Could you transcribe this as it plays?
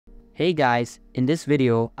Hey guys, in this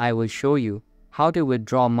video, I will show you how to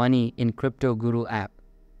withdraw money in Cryptoguru app.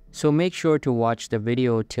 So make sure to watch the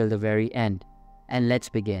video till the very end. And let's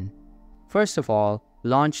begin. First of all,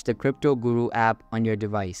 launch the Cryptoguru app on your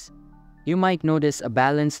device. You might notice a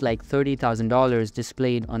balance like $30,000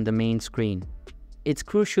 displayed on the main screen. It's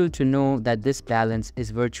crucial to know that this balance is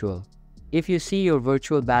virtual. If you see your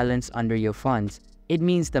virtual balance under your funds, it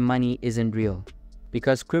means the money isn't real.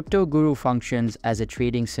 Because Cryptoguru functions as a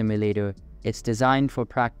trading simulator, it's designed for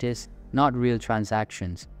practice, not real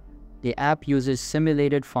transactions. The app uses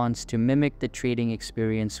simulated funds to mimic the trading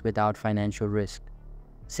experience without financial risk.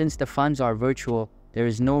 Since the funds are virtual, there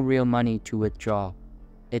is no real money to withdraw.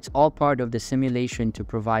 It's all part of the simulation to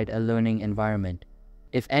provide a learning environment.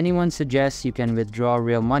 If anyone suggests you can withdraw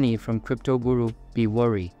real money from Cryptoguru, be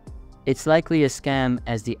worried. It's likely a scam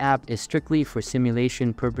as the app is strictly for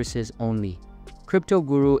simulation purposes only.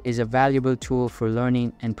 Cryptoguru is a valuable tool for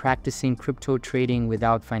learning and practicing crypto trading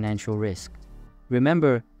without financial risk.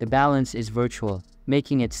 Remember, the balance is virtual,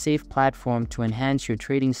 making it a safe platform to enhance your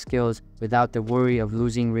trading skills without the worry of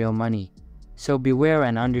losing real money. So beware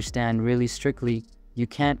and understand really strictly, you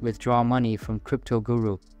can't withdraw money from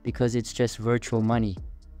Cryptoguru because it's just virtual money.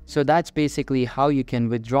 So that's basically how you can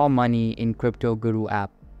withdraw money in Cryptoguru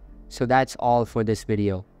app. So that's all for this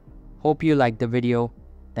video. Hope you liked the video.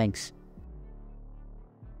 Thanks.